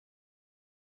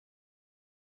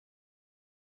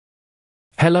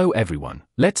Hello everyone,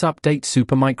 let's update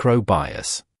Supermicro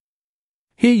BIOS.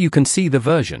 Here you can see the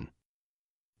version.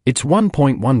 It's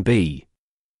 1.1b.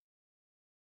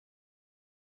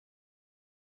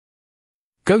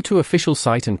 Go to official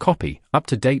site and copy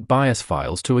up-to-date BIOS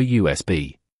files to a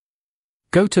USB.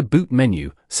 Go to boot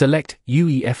menu, select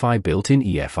UEFI built-in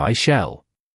EFI shell.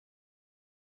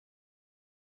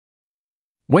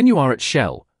 When you are at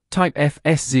shell, type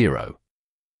FS0.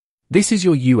 This is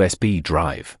your USB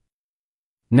drive.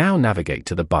 Now navigate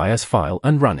to the BIOS file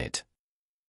and run it.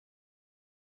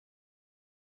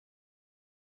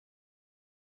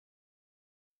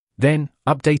 Then,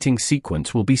 updating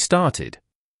sequence will be started.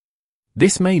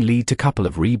 This may lead to a couple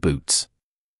of reboots.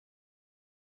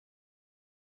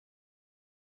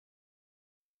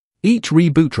 Each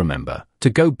reboot, remember to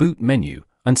go boot menu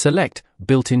and select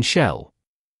built-in shell.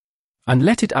 And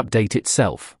let it update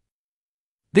itself.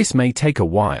 This may take a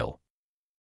while.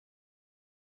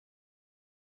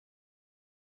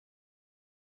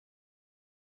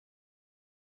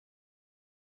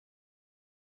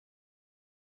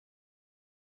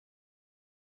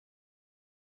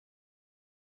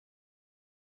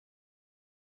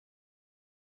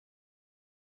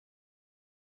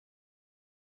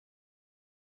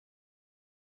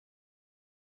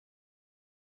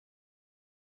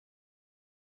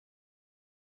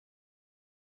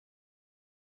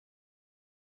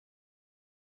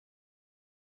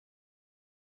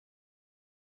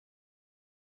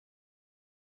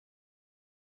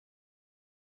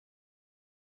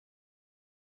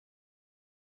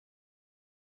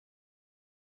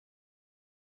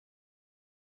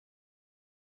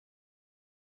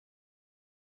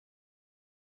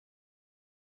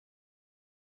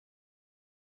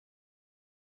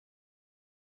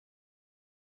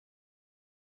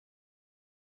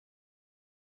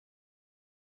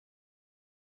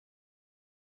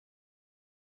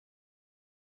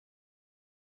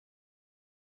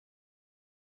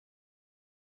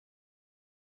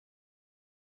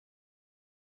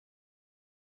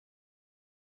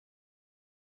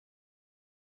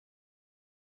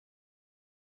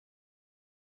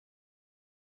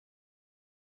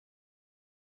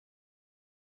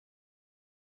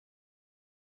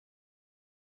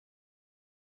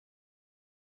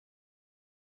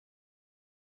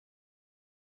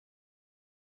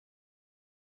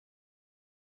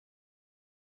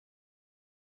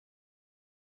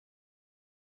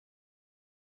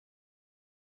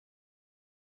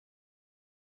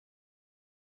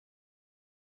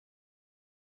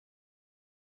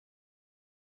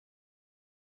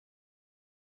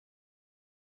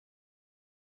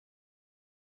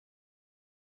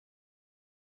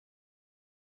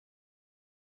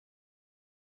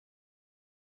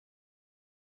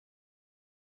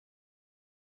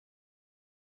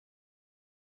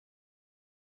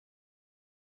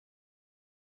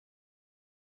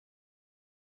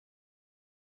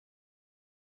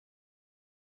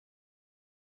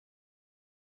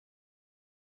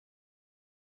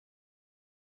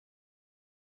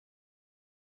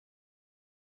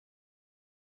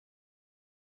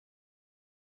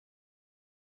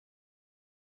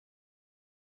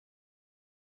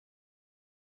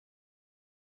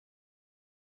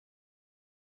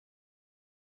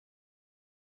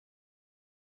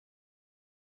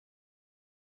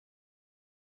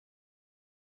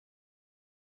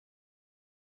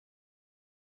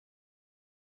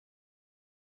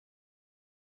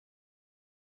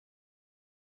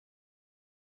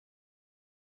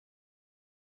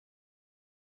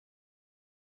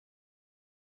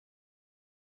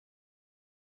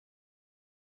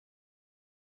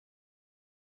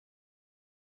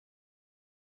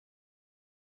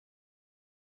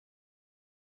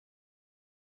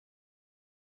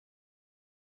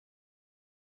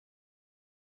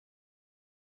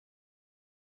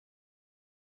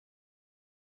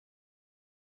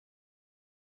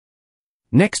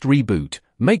 Next reboot,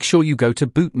 make sure you go to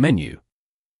boot menu.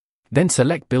 Then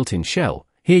select built-in shell.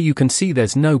 Here you can see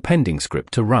there's no pending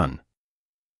script to run.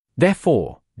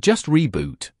 Therefore, just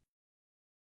reboot.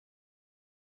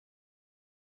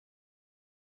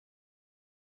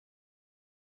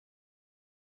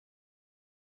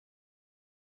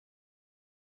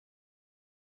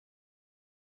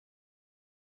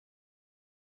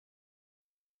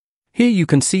 Here you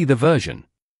can see the version.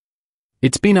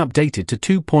 It's been updated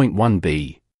to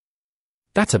 2.1b.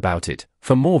 That's about it.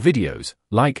 For more videos,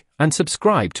 like and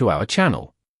subscribe to our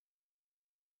channel.